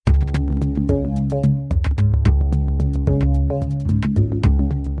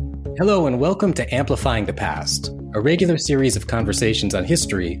Hello and welcome to Amplifying the Past, a regular series of conversations on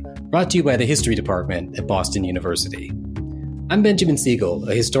history brought to you by the History Department at Boston University. I'm Benjamin Siegel,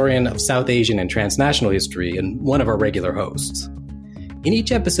 a historian of South Asian and transnational history and one of our regular hosts. In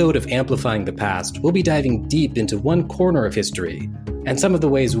each episode of Amplifying the Past, we'll be diving deep into one corner of history and some of the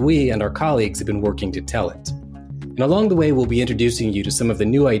ways we and our colleagues have been working to tell it. And along the way, we'll be introducing you to some of the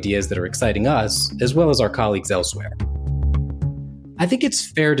new ideas that are exciting us, as well as our colleagues elsewhere. I think it's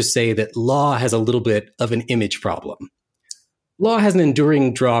fair to say that law has a little bit of an image problem. Law has an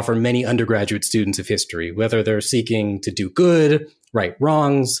enduring draw for many undergraduate students of history, whether they're seeking to do good, right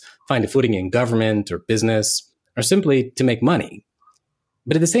wrongs, find a footing in government or business, or simply to make money.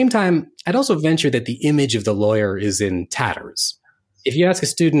 But at the same time, I'd also venture that the image of the lawyer is in tatters. If you ask a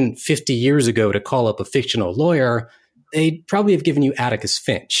student 50 years ago to call up a fictional lawyer, they'd probably have given you Atticus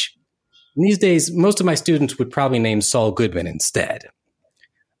Finch. And these days, most of my students would probably name Saul Goodman instead.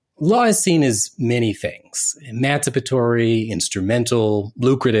 Law is seen as many things: emancipatory, instrumental,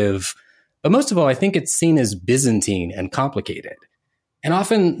 lucrative. But most of all, I think it's seen as Byzantine and complicated. And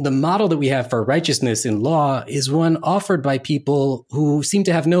often the model that we have for righteousness in law is one offered by people who seem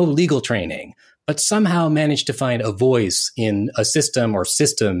to have no legal training, but somehow manage to find a voice in a system or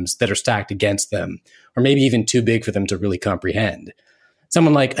systems that are stacked against them, or maybe even too big for them to really comprehend.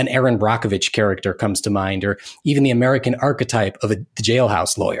 Someone like an Aaron Brockovich character comes to mind, or even the American archetype of the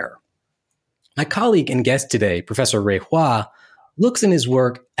jailhouse lawyer. My colleague and guest today, Professor Rui Hua, looks in his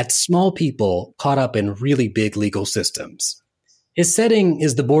work at small people caught up in really big legal systems. His setting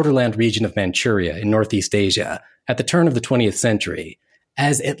is the borderland region of Manchuria in Northeast Asia at the turn of the 20th century,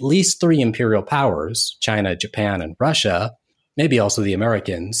 as at least three imperial powers, China, Japan, and Russia, maybe also the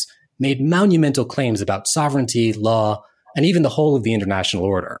Americans, made monumental claims about sovereignty, law, and even the whole of the international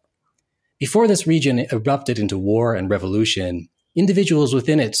order. Before this region erupted into war and revolution, individuals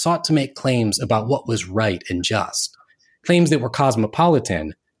within it sought to make claims about what was right and just, claims that were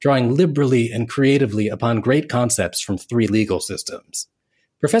cosmopolitan, drawing liberally and creatively upon great concepts from three legal systems.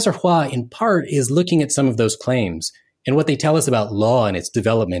 Professor Hua, in part, is looking at some of those claims and what they tell us about law and its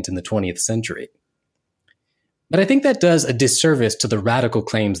development in the 20th century. But I think that does a disservice to the radical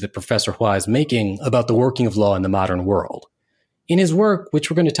claims that Professor Hua is making about the working of law in the modern world. In his work, which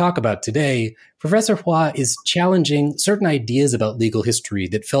we're going to talk about today, Professor Hua is challenging certain ideas about legal history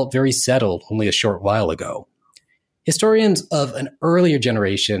that felt very settled only a short while ago. Historians of an earlier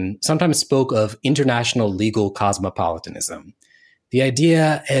generation sometimes spoke of international legal cosmopolitanism. The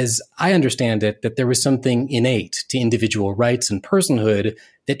idea, as I understand it, that there was something innate to individual rights and personhood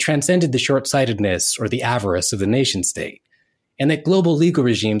that transcended the short-sightedness or the avarice of the nation-state, and that global legal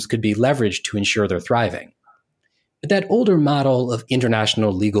regimes could be leveraged to ensure their thriving. But that older model of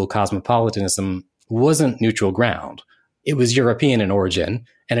international legal cosmopolitanism wasn't neutral ground. It was European in origin,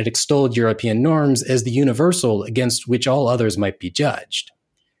 and it extolled European norms as the universal against which all others might be judged.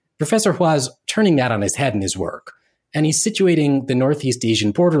 Professor Hua's turning that on his head in his work, and he's situating the Northeast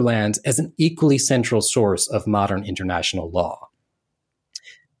Asian borderlands as an equally central source of modern international law.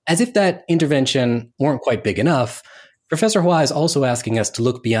 As if that intervention weren't quite big enough, Professor Hua is also asking us to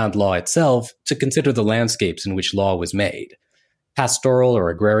look beyond law itself to consider the landscapes in which law was made. Pastoral or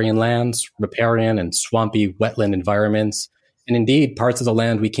agrarian lands, riparian and swampy wetland environments, and indeed parts of the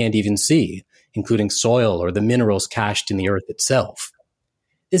land we can't even see, including soil or the minerals cached in the earth itself.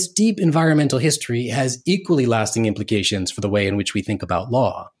 This deep environmental history has equally lasting implications for the way in which we think about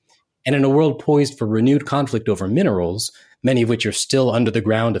law. And in a world poised for renewed conflict over minerals, many of which are still under the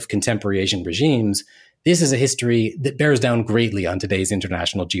ground of contemporary Asian regimes, this is a history that bears down greatly on today's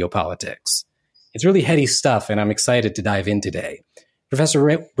international geopolitics. It's really heady stuff, and I'm excited to dive in today. Professor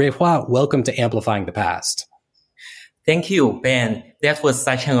Rui Hua, welcome to Amplifying the Past. Thank you, Ben. That was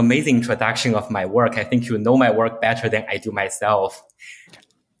such an amazing introduction of my work. I think you know my work better than I do myself.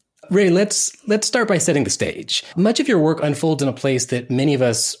 Ray, let's start by setting the stage. Much of your work unfolds in a place that many of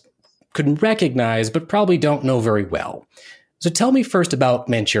us could recognize, but probably don't know very well. So tell me first about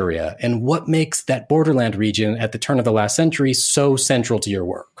Manchuria and what makes that borderland region at the turn of the last century so central to your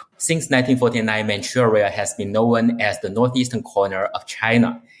work. Since 1949, Manchuria has been known as the northeastern corner of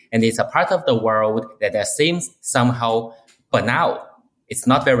China, and it's a part of the world that seems somehow banal. It's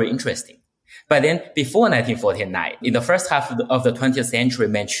not very interesting. But then before 1949, in the first half of the 20th century,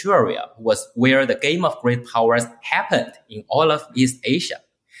 Manchuria was where the game of great powers happened in all of East Asia.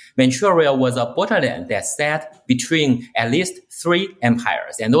 Manchuria was a borderland that sat between at least three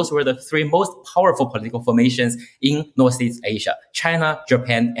empires, and those were the three most powerful political formations in Northeast Asia: China,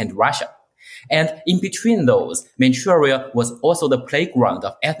 Japan, and Russia. And in between those, Manchuria was also the playground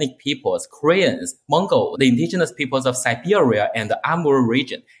of ethnic peoples, Koreans, Mongols, the indigenous peoples of Siberia and the Amur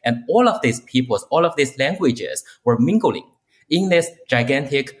region. And all of these peoples, all of these languages were mingling in this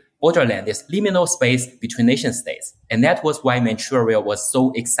gigantic borderland, this liminal space between nation states. And that was why Manchuria was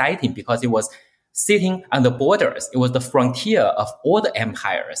so exciting, because it was sitting on the borders. It was the frontier of all the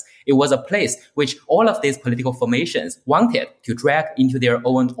empires. It was a place which all of these political formations wanted to drag into their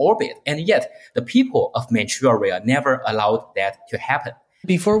own orbit. And yet the people of Manchuria never allowed that to happen.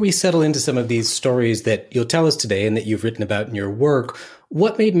 Before we settle into some of these stories that you'll tell us today and that you've written about in your work,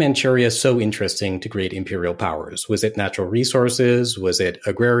 what made Manchuria so interesting to great imperial powers? Was it natural resources? Was it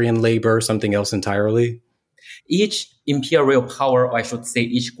agrarian labor? Something else entirely? Each imperial power, or I should say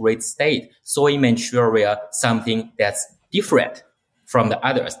each great state, saw in Manchuria something that's different from the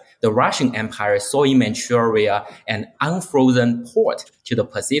others. The Russian Empire saw in Manchuria an unfrozen port to the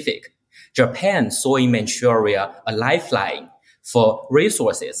Pacific. Japan saw in Manchuria a lifeline for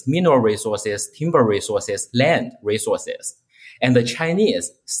resources, mineral resources, timber resources, land resources. And the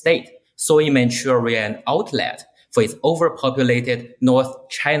Chinese state saw in Manchuria an outlet for its overpopulated North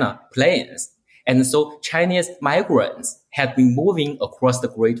China plains. And so Chinese migrants had been moving across the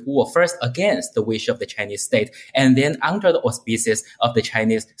Great Wall, first against the wish of the Chinese state, and then under the auspices of the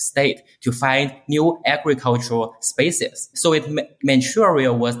Chinese state to find new agricultural spaces. So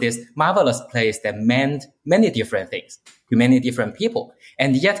Manchuria was this marvelous place that meant many different things to many different people.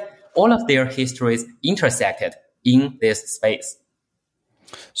 And yet all of their histories intersected in this space.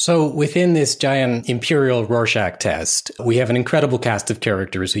 So within this giant imperial Rorschach test, we have an incredible cast of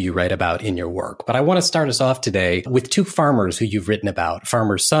characters who you write about in your work. But I want to start us off today with two farmers who you've written about,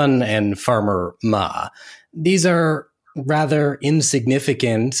 Farmer Sun and Farmer Ma. These are rather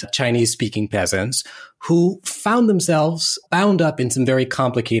insignificant Chinese-speaking peasants who found themselves bound up in some very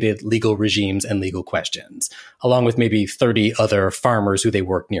complicated legal regimes and legal questions, along with maybe 30 other farmers who they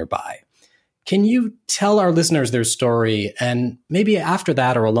worked nearby. Can you tell our listeners their story, and maybe after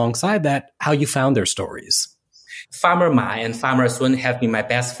that or alongside that, how you found their stories? Farmer Ma and Farmer Sun have been my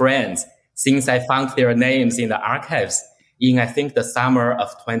best friends since I found their names in the archives in, I think, the summer of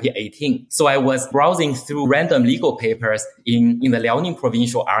 2018. So I was browsing through random legal papers in the Liaoning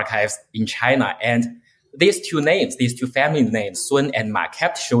Provincial Archives in China, and these two names, these two family names, Sun and Ma,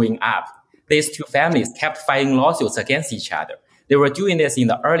 kept showing up. These two families kept filing lawsuits against each other. They were doing this in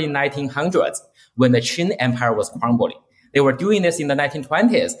the early 1900s when the Qin Empire was crumbling. They were doing this in the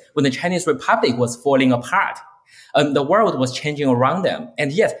 1920s when the Chinese Republic was falling apart. The world was changing around them.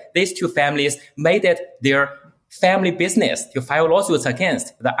 And yet these two families made it their family business to file lawsuits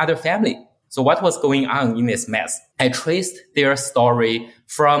against the other family. So what was going on in this mess? I traced their story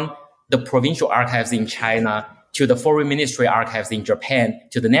from the provincial archives in China to the foreign ministry archives in Japan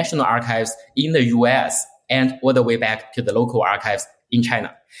to the national archives in the US, and all the way back to the local archives in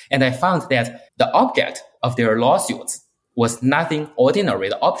China. And I found that the object of their lawsuits was nothing ordinary.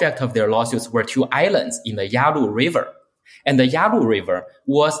 The object of their lawsuits were two islands in the Yalu River. And the Yalu River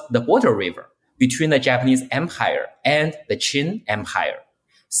was the border river between the Japanese Empire and the Qin Empire.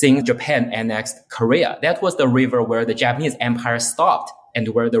 Since Japan annexed Korea, that was the river where the Japanese Empire stopped and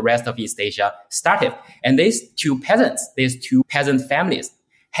where the rest of East Asia started. And these two peasant families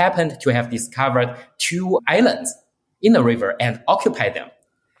happened to have discovered two islands in the river and occupied them.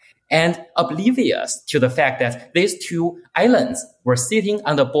 And oblivious to the fact that these two islands were sitting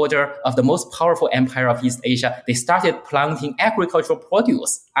on the border of the most powerful empire of East Asia, they started planting agricultural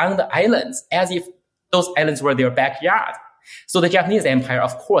produce on the islands as if those islands were their backyard. So the Japanese Empire,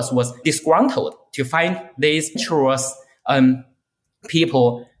 of course, was disgruntled to find these treacherous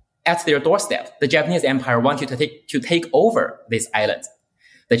people at their doorstep. The Japanese Empire wanted to take over these islands.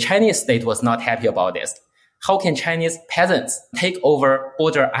 The Chinese state was not happy about this. How can Chinese peasants take over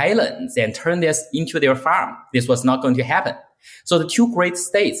border islands and turn this into their farm? This was not going to happen. So the two great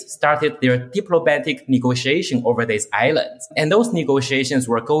states started their diplomatic negotiation over these islands. And those negotiations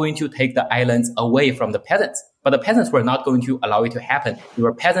were going to take the islands away from the peasants. But the peasants were not going to allow it to happen. They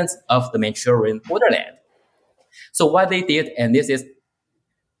were peasants of the Manchurian borderland. So what they did, and this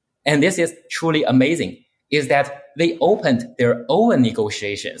is truly amazing, is that they opened their own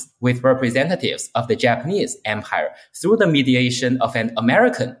negotiations with representatives of the Japanese Empire through the mediation of an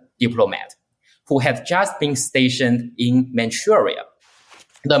American diplomat who had just been stationed in Manchuria.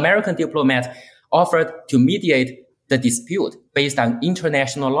 The American diplomat offered to mediate the dispute based on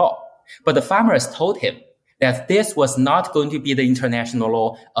international law, but the farmers told him that this was not going to be the international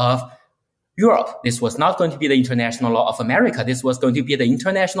law of Europe. This was not going to be the international law of America. This was going to be the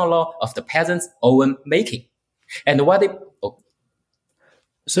international law of the peasants' own making. And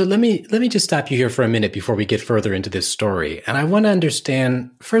So let me just stop you here for a minute before we get further into this story. And I want to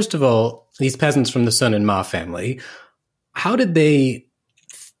understand, first of all, these peasants from the Sun and Ma family, how did they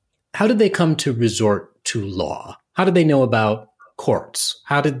come to resort to law? How did they know about courts?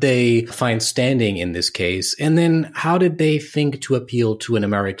 How did they find standing in this case? And then how did they think to appeal to an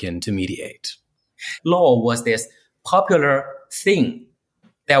American to mediate? Law was this popular thing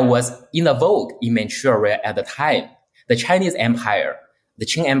that was in the vogue in Manchuria at the time. The Chinese Empire, the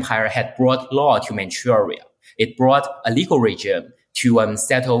Qing Empire, had brought law to Manchuria. It brought a legal regime to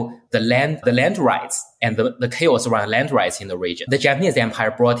settle the land rights and the chaos around land rights in the region. The Japanese Empire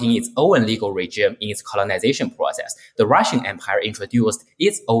brought in its own legal regime in its colonization process. The Russian Empire introduced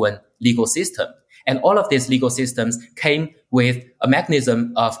its own legal system. And all of these legal systems came with a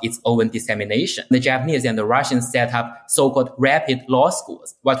mechanism of its own dissemination. The Japanese and the Russians set up so-called rapid law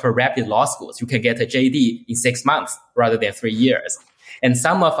schools. What were rapid law schools? You can get a JD in 6 months rather than 3 years. And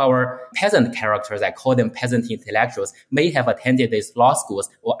some of our peasant characters, I call them peasant intellectuals, may have attended these law schools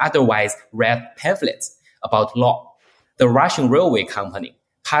or otherwise read pamphlets about law. The Russian railway company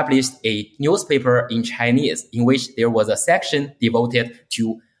published a newspaper in Chinese in which there was a section devoted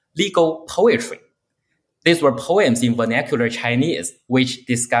to legal poetry. These were poems in vernacular Chinese, which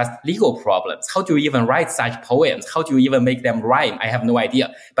discussed legal problems. How do you even write such poems? How do you even make them rhyme? I have no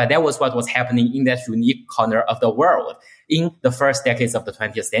idea. But that was what was happening in that unique corner of the world in the first decades of the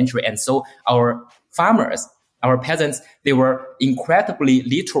 20th century. And so our farmers, our peasants, they were incredibly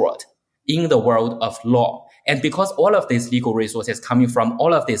literate in the world of law. And because all of these legal resources coming from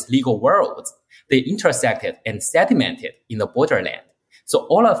all of these legal worlds, they intersected and sedimented in the borderland. So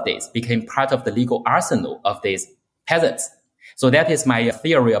all of this became part of the legal arsenal of these peasants. So that is my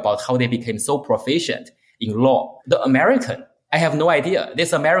theory about how they became so proficient in law. The American, I have no idea.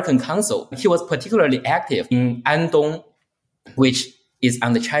 This American consul, he was particularly active in Andong, which is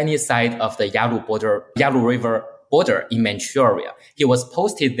on the Chinese side of the Yalu River border in Manchuria. He was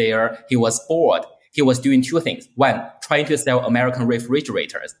posted there. He was bored. He was doing two things. One, trying to sell American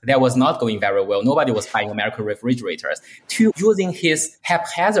refrigerators. That was not going very well. Nobody was buying American refrigerators. Two, using his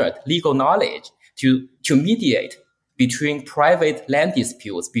haphazard legal knowledge to mediate between private land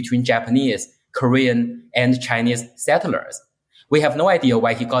disputes between Japanese, Korean, and Chinese settlers. We have no idea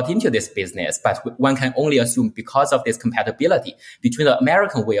why he got into this business, but one can only assume because of this compatibility between the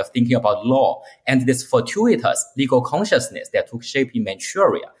American way of thinking about law and this fortuitous legal consciousness that took shape in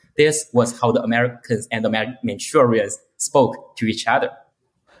Manchuria. This was how the Americans and the Manchurians spoke to each other.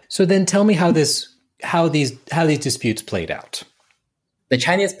 So then tell me how these disputes played out. The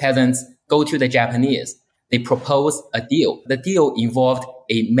Chinese peasants go to the Japanese. They propose a deal. The deal involved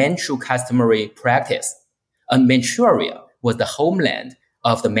a Manchu customary practice. And Manchuria was the homeland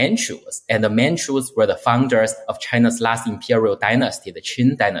of the Manchus, and the Manchus were the founders of China's last imperial dynasty, the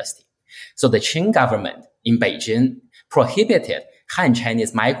Qin dynasty. So the Qing government in Beijing prohibited Han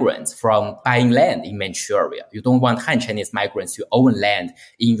Chinese migrants from buying land in Manchuria. You don't want Han Chinese migrants to own land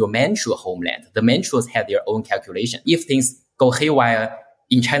in your Manchu homeland. The Manchus had their own calculation. If things go haywire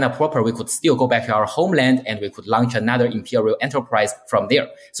in China proper, we could still go back to our homeland and we could launch another imperial enterprise from there.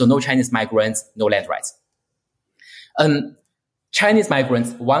 So no Chinese migrants, no land rights. Chinese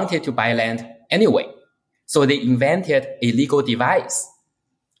migrants wanted to buy land anyway. So they invented a legal device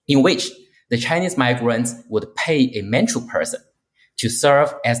in which the Chinese migrants would pay a Manchu person to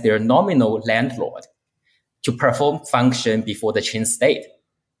serve as their nominal landlord, to perform function before the Qing state.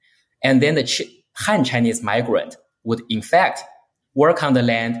 And then the Han Chinese migrant would in fact work on the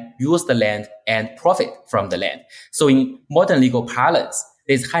land, use the land, and profit from the land. So in modern legal parlance,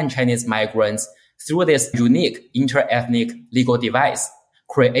 these Han Chinese migrants, through this unique inter-ethnic legal device,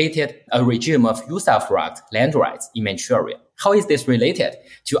 created a regime of usufruct land rights in Manchuria. How is this related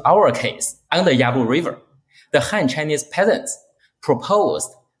to our case on the Yalu River? The Han Chinese peasants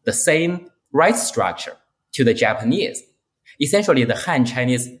proposed the same rights structure to the Japanese. Essentially, the Han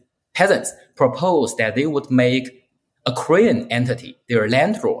Chinese peasants proposed that they would make a Korean entity their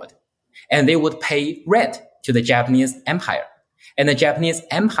landlord, and they would pay rent to the Japanese empire. And the Japanese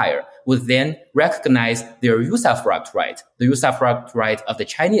empire would then recognize their usufruct right, the usufruct right of the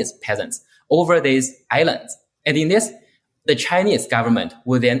Chinese peasants over these islands. And in this, the Chinese government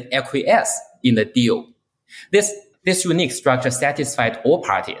would then acquiesce in the deal. This unique structure satisfied all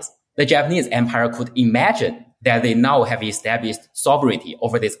parties. The Japanese empire could imagine that they now have established sovereignty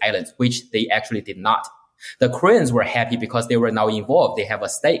over these islands, which they actually did not. The Koreans were happy because they were now involved. They have a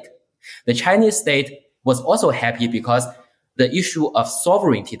stake. The Chinese state was also happy because the issue of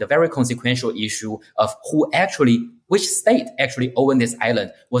sovereignty, the very consequential issue of which state actually owned this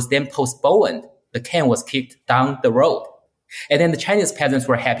island, was then postponed. The can was kicked down the road. And then the Chinese peasants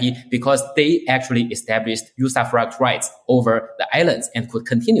were happy because they actually established usufruct rights over the islands and could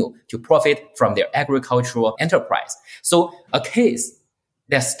continue to profit from their agricultural enterprise. So a case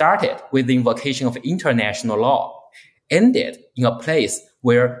that started with the invocation of international law ended in a place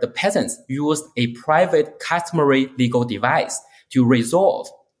where the peasants used a private customary legal device to resolve,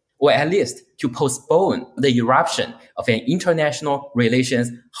 or at least to postpone, the eruption of an international relations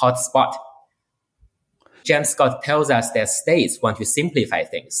hotspot. James Scott tells us that states want to simplify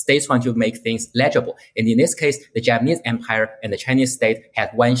things. States want to make things legible. And in this case, the Japanese Empire and the Chinese state had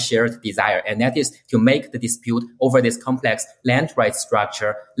one shared desire, and that is to make the dispute over this complex land rights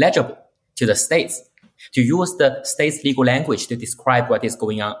structure legible to the states, to use the state's legal language to describe what is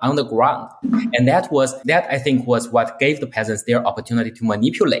going on the ground. And that I think was what gave the peasants their opportunity to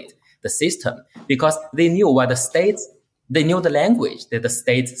manipulate the system, because they knew they knew the language that the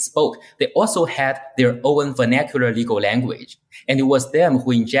states spoke. They also had their own vernacular legal language. And it was them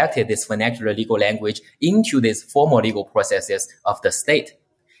who injected this vernacular legal language into these formal legal processes of the state.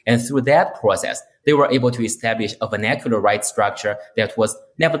 And through that process, they were able to establish a vernacular right structure that was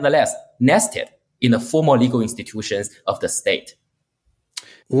nevertheless nested in the formal legal institutions of the state.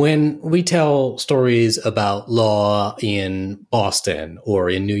 When we tell stories about law in Boston or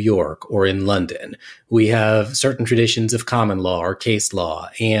in New York or in London, we have certain traditions of common law or case law.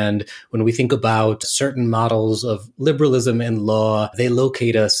 And when we think about certain models of liberalism and law, they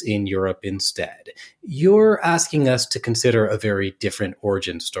locate us in Europe instead. You're asking us to consider a very different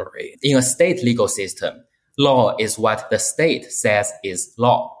origin story. In a state legal system, law is what the state says is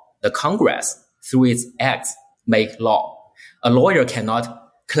law. The Congress, through its acts, make law. A lawyer cannot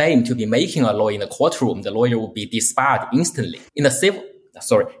claim to be making a law in the courtroom. The lawyer will be disbarred instantly. In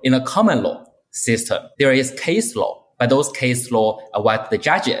a common law system, there is case law, but those case law are what the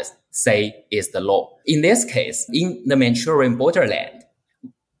judges say is the law. In this case, in the Manchurian borderland,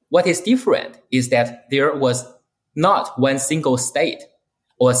 what is different is that there was not one single state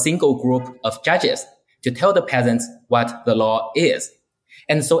or a single group of judges to tell the peasants what the law is.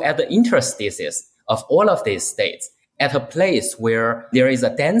 And so at the interstices of all of these states, at a place where there is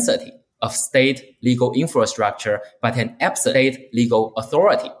a density of state legal infrastructure, but an absent state legal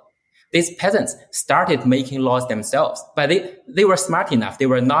authority, these peasants started making laws themselves. But they were smart enough. They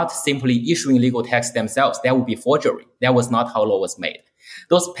were not simply issuing legal texts themselves. That would be forgery. That was not how law was made.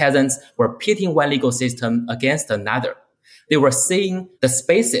 Those peasants were pitting one legal system against another. They were seeing the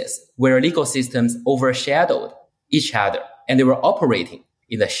spaces where legal systems overshadowed each other, and they were operating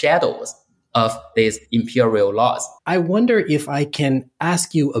in the shadows of these imperial laws. I wonder if I can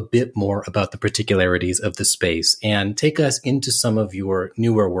ask you a bit more about the particularities of the space and take us into some of your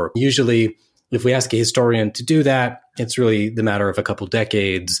newer work. Usually, if we ask a historian to do that, it's really the matter of a couple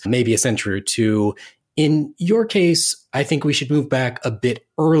decades, maybe a century or two. In your case, I think we should move back a bit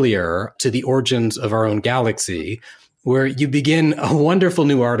earlier to the origins of our own galaxy, where you begin a wonderful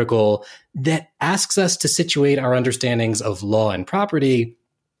new article that asks us to situate our understandings of law and property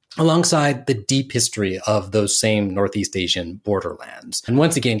alongside the deep history of those same Northeast Asian borderlands. And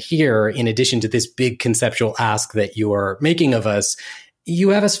once again, here, in addition to this big conceptual ask that you are making of us, you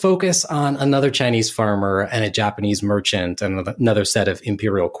have us focus on another Chinese farmer and a Japanese merchant and another set of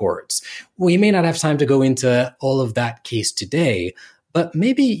imperial courts. We may not have time to go into all of that case today, but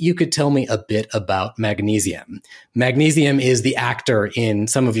maybe you could tell me a bit about magnesium. Magnesium is the actor in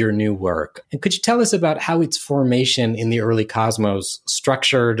some of your new work. And could you tell us about how its formation in the early cosmos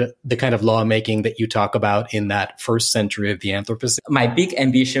structured the kind of lawmaking that you talk about in that first century of the Anthropocene? My big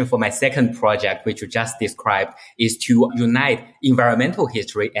ambition for my second project, which you just described, is to unite environmental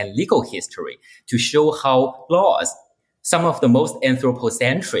history and legal history to show how laws, some of the most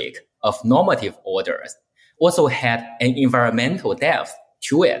anthropocentric of normative orders, also had an environmental depth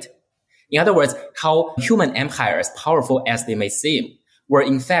to it. In other words, how human empires, powerful as they may seem, were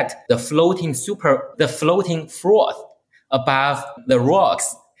in fact the floating froth above the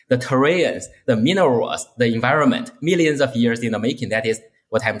rocks, the terrains, the minerals, the environment, millions of years in the making. That is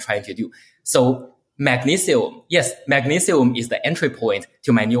what I'm trying to do. So magnesium is the entry point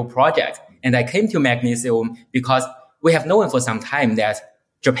to my new project. And I came to magnesium because we have known for some time that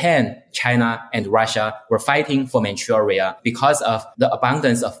Japan, China, and Russia were fighting for Manchuria because of the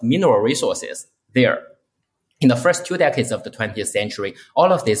abundance of mineral resources there. In the first 2 decades of the 20th century,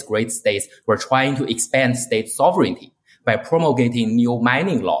 all of these great states were trying to expand state sovereignty by promulgating new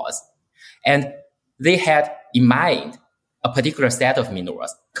mining laws. And they had in mind a particular set of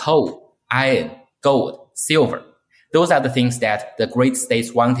minerals: coal, iron, gold, silver. Those are the things that the great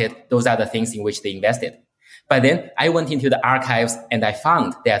states wanted. Those are the things in which they invested. But then I went into the archives and I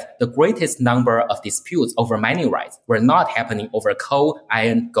found that the greatest number of disputes over mining rights were not happening over coal,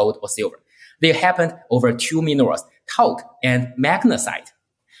 iron, gold, or silver. They happened over two minerals, talc and magnesite.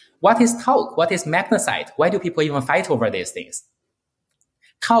 What is talc? What is magnesite? Why do people even fight over these things?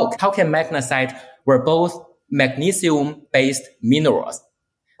 Talc and magnesite were both magnesium-based minerals.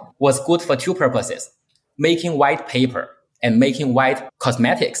 Was good for two purposes, making white paper and making white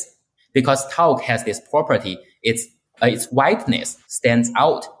cosmetics. Because talc has this property, its whiteness stands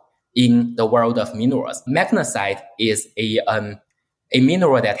out in the world of minerals. Magnesite is a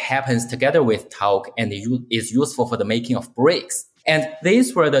mineral that happens together with talc and is useful for the making of bricks. And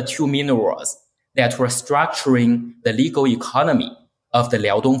these were the two minerals that were structuring the legal economy of the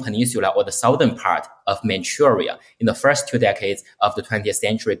Liaodong Peninsula or the southern part of Manchuria in the first 2 decades of the 20th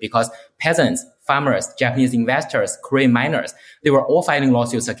century, because peasants, farmers, Japanese investors, Korean miners, they were all filing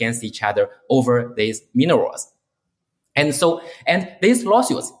lawsuits against each other over these minerals. And these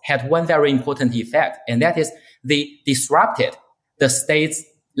lawsuits had one very important effect, and that is they disrupted the state's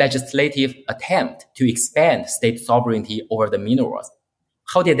legislative attempt to expand state sovereignty over the minerals.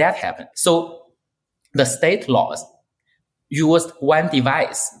 How did that happen? So the state laws used one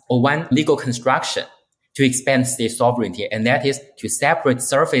device or one legal construction to expand state sovereignty, and that is to separate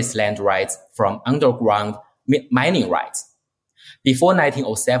surface land rights from underground mining rights. Before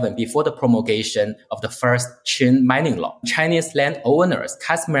 1907, before the promulgation of the first Qin mining law, Chinese landowners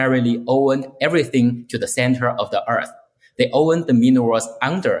customarily owned everything to the center of the earth. They owned the minerals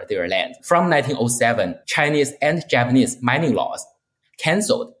under their land. From 1907, Chinese and Japanese mining laws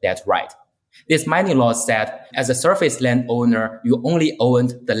canceled that right. This mining law said, as a surface landowner, you only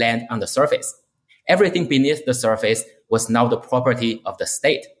owned the land on the surface. Everything beneath the surface was now the property of the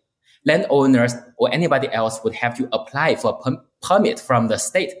state. Landowners or anybody else would have to apply for a permit from the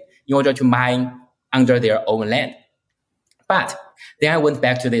state in order to mine under their own land. But then I went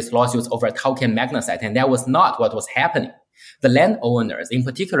back to these lawsuits over talc and magnesite, and that was not what was happening. The landowners, in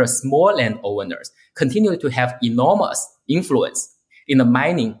particular small landowners, continued to have enormous influence in the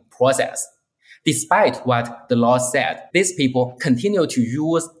mining process. Despite what the law said, these people continue to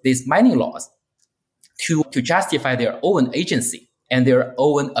use these mining laws to justify their own agency and their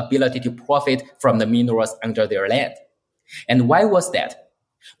own ability to profit from the minerals under their land. And why was that?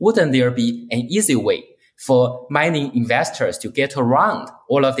 Wouldn't there be an easy way for mining investors to get around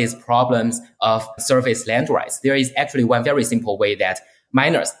all of these problems of surface land rights? There is actually one very simple way that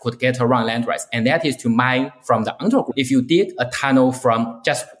miners could get around land rights, and that is to mine from the underground. If you dig a tunnel from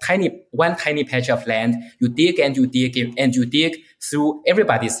just one tiny patch of land, you dig and you dig and you dig through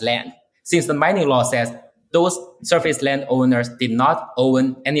everybody's land. Since the mining law says those surface landowners did not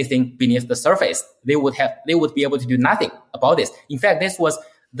own anything beneath the surface, they would be able to do nothing about this. In fact, this was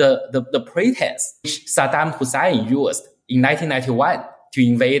the pretense which Saddam Hussein used in 1991 to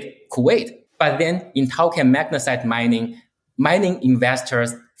invade Kuwait. But then in talc and magnesite mining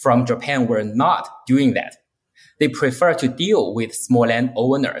investors from Japan were not doing that. They prefer to deal with small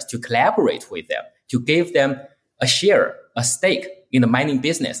landowners, to collaborate with them, to give them a share, a stake in the mining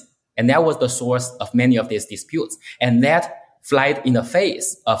business. And that was the source of many of these disputes. And that flied in the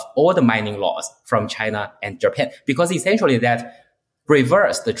face of all the mining laws from China and Japan, because essentially that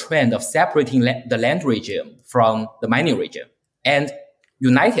reversed the trend of separating the land regime from the mining regime and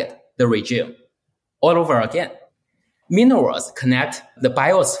united the regime all over again. Minerals connect the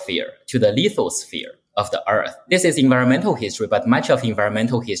biosphere to the lithosphere of the earth. This is environmental history, but much of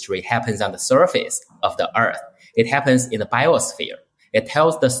environmental history happens on the surface of the earth. It happens in the biosphere. It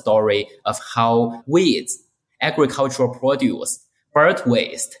tells the story of how weeds, agricultural produce, bird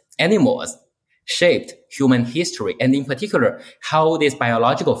waste, animals shaped human history, and in particular, how these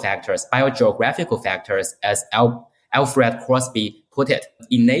biological factors, biogeographical factors, as Alfred Crosby put it,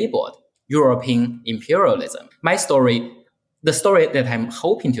 enabled European imperialism. The story that I'm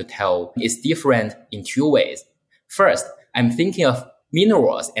hoping to tell is different in two ways. First, I'm thinking of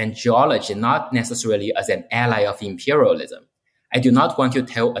minerals and geology not necessarily as an ally of imperialism. I do not want to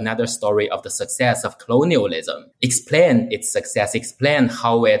tell another story of the success of colonialism, explain its success, explain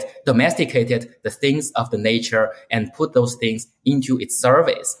how it domesticated the things of the nature and put those things into its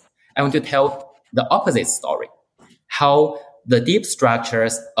service. I want to tell the opposite story, how the deep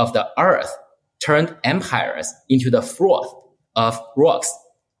structures of the earth turned empires into the froth of rocks,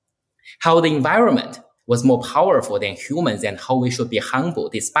 how the environment was more powerful than humans, and how we should be humble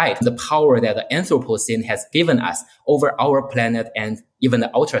despite the power that the Anthropocene has given us over our planet and even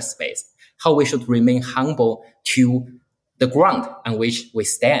the outer space, how we should remain humble to the ground on which we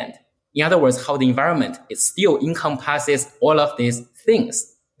stand. In other words, how the environment still encompasses all of these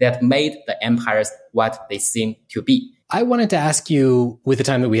things that made the empires what they seem to be. I wanted to ask you, with the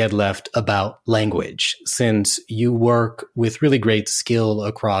time that we had left, about language, since you work with really great skill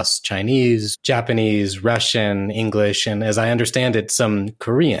across Chinese, Japanese, Russian, English, and as I understand it, some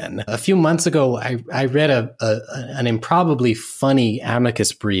Korean. A few months ago, I read an improbably funny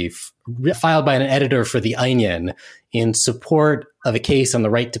amicus brief filed by an editor for The Onion in support of a case on the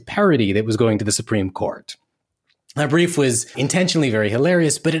right to parody that was going to the Supreme Court. That brief was intentionally very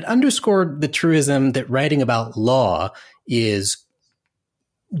hilarious, but it underscored the truism that writing about law is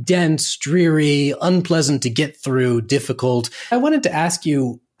dense, dreary, unpleasant to get through, difficult. I wanted to ask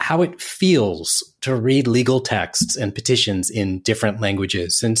you how it feels to read legal texts and petitions in different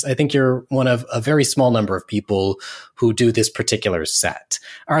languages, since I think you're one of a very small number of people who do this particular set.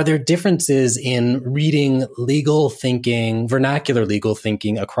 Are there differences in reading legal thinking, vernacular legal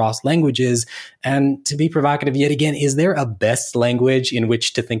thinking across languages? And to be provocative yet again, is there a best language in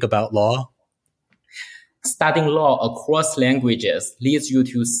which to think about law? Studying law across languages leads you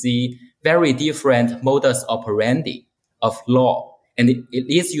to see very different modus operandi of law. And it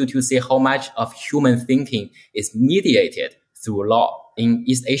leads you to see how much of human thinking is mediated through law. In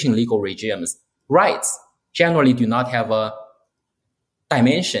East Asian legal regimes, rights generally do not have a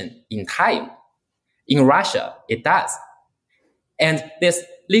dimension in time. In Russia, it does. And this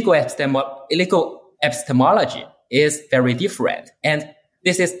legal epistemology is very different. And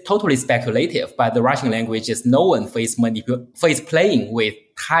this is totally speculative, but the Russian language is known for its playing with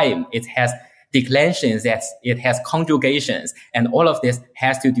time. It has declensions, it has conjugations, and all of this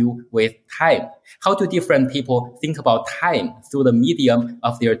has to do with time. How do different people think about time through the medium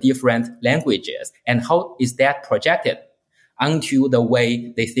of their different languages? And how is that projected onto the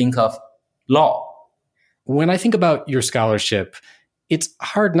way they think of law? When I think about your scholarship, it's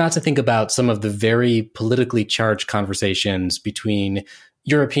hard not to think about some of the very politically charged conversations between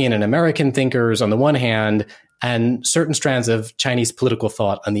European and American thinkers on the one hand, and certain strands of Chinese political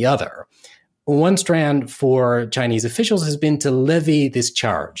thought on the other. One strand for Chinese officials has been to levy this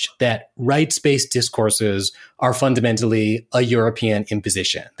charge that rights-based discourses are fundamentally a European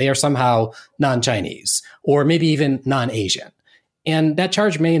imposition. They are somehow non-Chinese, or maybe even non-Asian. And that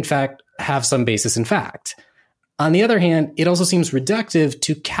charge may, in fact, have some basis in fact. On the other hand, it also seems reductive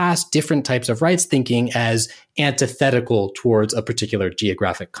to cast different types of rights thinking as antithetical towards a particular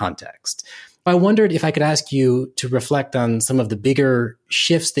geographic context. I wondered if I could ask you to reflect on some of the bigger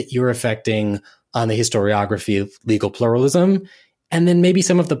shifts that you're affecting on the historiography of legal pluralism, and then maybe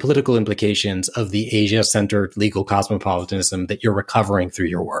some of the political implications of the Asia-centered legal cosmopolitanism that you're recovering through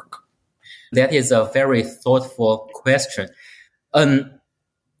your work. That is a very thoughtful question.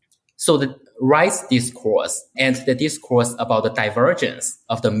 So the rights discourse and the discourse about the divergence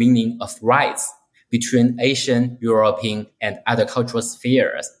of the meaning of rights between Asian, European, and other cultural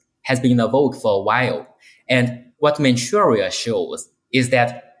spheres has been evoked for a while. And what Manchuria shows is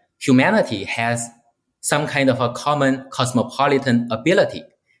that humanity has some kind of a common cosmopolitan ability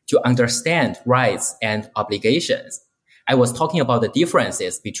to understand rights and obligations. I was talking about the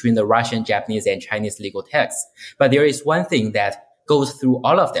differences between the Russian, Japanese, and Chinese legal texts, but there is one thing that goes through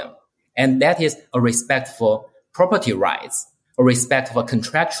all of them, and that is a respect for property rights, a respect for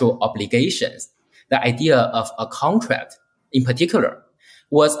contractual obligations. The idea of a contract, in particular,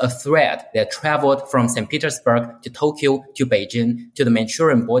 was a thread that traveled from St. Petersburg to Tokyo to Beijing to the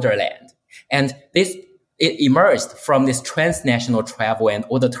Manchurian borderland. And it emerged from this transnational travel and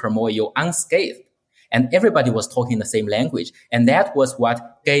all the turmoil unscathed. And everybody was talking the same language. And that was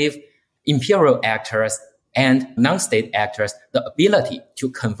what gave imperial actors and non-state actors the ability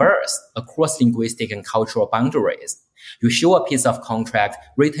to converse across linguistic and cultural boundaries. You show a piece of contract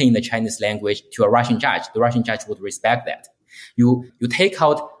written in the Chinese language to a Russian judge. The Russian judge would respect that. You take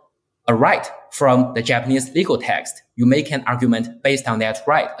out a right from the Japanese legal text. You make an argument based on that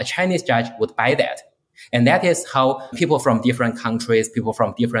right. A Chinese judge would buy that. And that is how people from different countries, people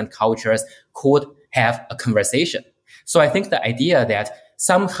from different cultures could have a conversation. So I think the idea that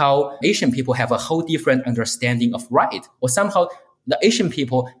somehow Asian people have a whole different understanding of right, or somehow the Asian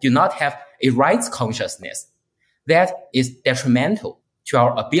people do not have a rights consciousness, that is detrimental to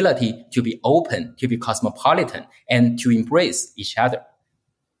our ability to be open, to be cosmopolitan, and to embrace each other.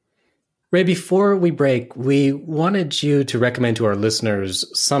 Ray, before we break, we wanted you to recommend to our listeners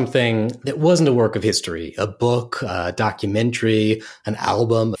something that wasn't a work of history, a book, a documentary, an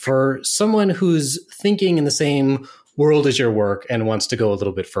album, for someone who's thinking in the same world as your work and wants to go a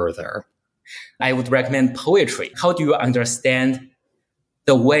little bit further. I would recommend poetry. How do you understand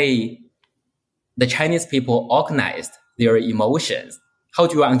the way the Chinese people organized their emotions? How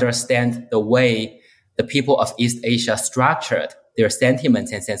do you understand the way the people of East Asia structured their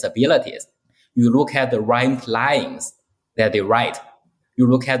sentiments and sensibilities. You look at the rhymed lines that they write. You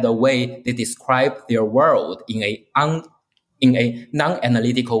look at the way they describe their world in a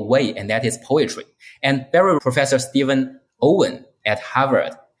non-analytical way, and that is poetry. And Professor Stephen Owen at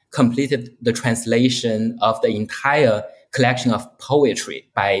Harvard completed the translation of the entire collection of poetry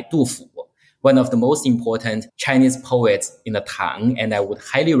by Du Fu, one of the most important Chinese poets in the Tang, and I would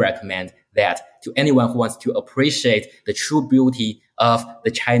highly recommend that to anyone who wants to appreciate the true beauty of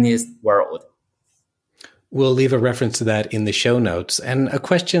the Chinese world. We'll leave a reference to that in the show notes. And a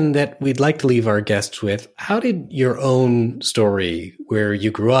question that we'd like to leave our guests with: how did your own story, where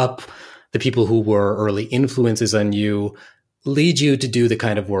you grew up, the people who were early influences on you, lead you to do the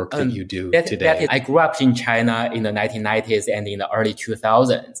kind of work that you do today? I grew up in China in the 1990s and in the early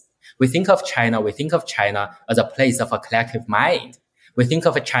 2000s. We think of China as a place of a collective mind. We think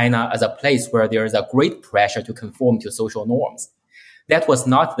of China as a place where there is a great pressure to conform to social norms. That was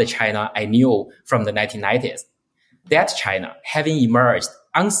not the China I knew from the 1990s. That China, having emerged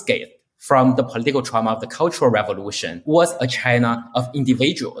unscathed from the political trauma of the Cultural Revolution, was a China of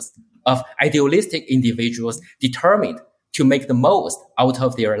individuals, of idealistic individuals determined to make the most out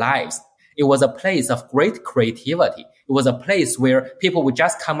of their lives. It was a place of great creativity. It was a place where people would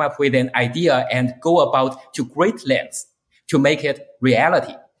just come up with an idea and go about to great lengths to make it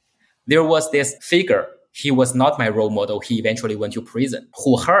reality. There was this figure. He was not my role model. He eventually went to prison,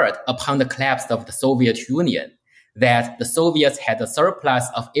 who heard upon the collapse of the Soviet Union that the Soviets had a surplus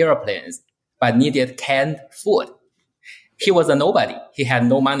of airplanes but needed canned food. He was a nobody. He had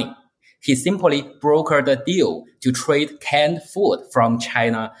no money. He simply brokered a deal to trade canned food from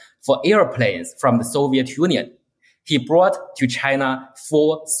China for airplanes from the Soviet Union. He brought to China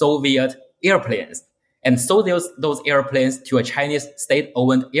 4 Soviet airplanes and sold those airplanes to a Chinese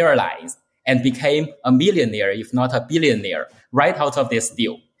state-owned airlines and became a millionaire, if not a billionaire, right out of this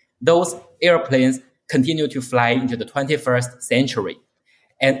deal. Those airplanes continue to fly into the 21st century.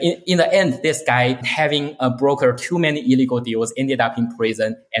 And in the end, this guy, having brokered too many illegal deals, ended up in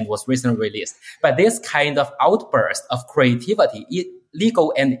prison and was recently released. But this kind of outburst of creativity,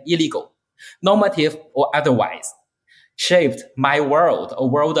 legal and illegal, normative or otherwise, shaped my world, a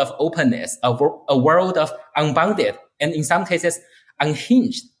world of openness, a world of unbounded, and in some cases,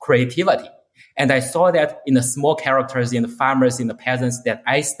 unhinged creativity. And I saw that in the small characters, in the farmers, in the peasants that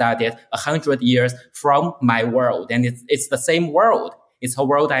I studied 100 years from my world. And it's the same world. It's a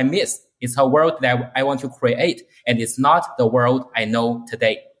world I miss. It's a world that I want to create. And it's not the world I know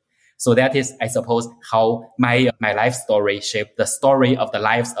today. So that is, I suppose, how my life story shaped the story of the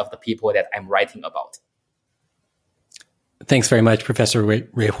lives of the people that I'm writing about. Thanks very much, Professor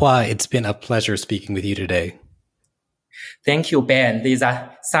Rui Hua. It's been a pleasure speaking with you today. Thank you, Ben. These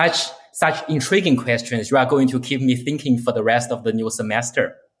are such intriguing questions. You are going to keep me thinking for the rest of the new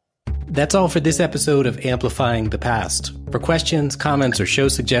semester. That's all for this episode of Amplifying the Past. For questions, comments, or show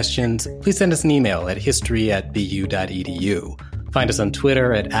suggestions, please send us an email at history@bu.edu. Find us on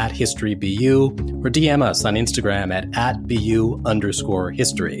Twitter at @historybu, or DM us on Instagram at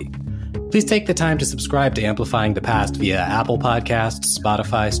 @bu_history. Please take the time to subscribe to Amplifying the Past via Apple Podcasts,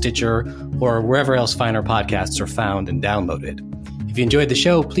 Spotify, Stitcher, or wherever else finer podcasts are found and downloaded. If you enjoyed the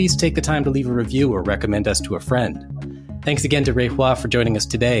show, please take the time to leave a review or recommend us to a friend. Thanks again to Rui Hua for joining us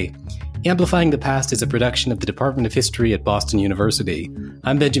today. Amplifying the Past is a production of the Department of History at Boston University.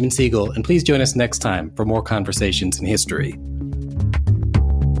 I'm Benjamin Siegel, and please join us next time for more conversations in history.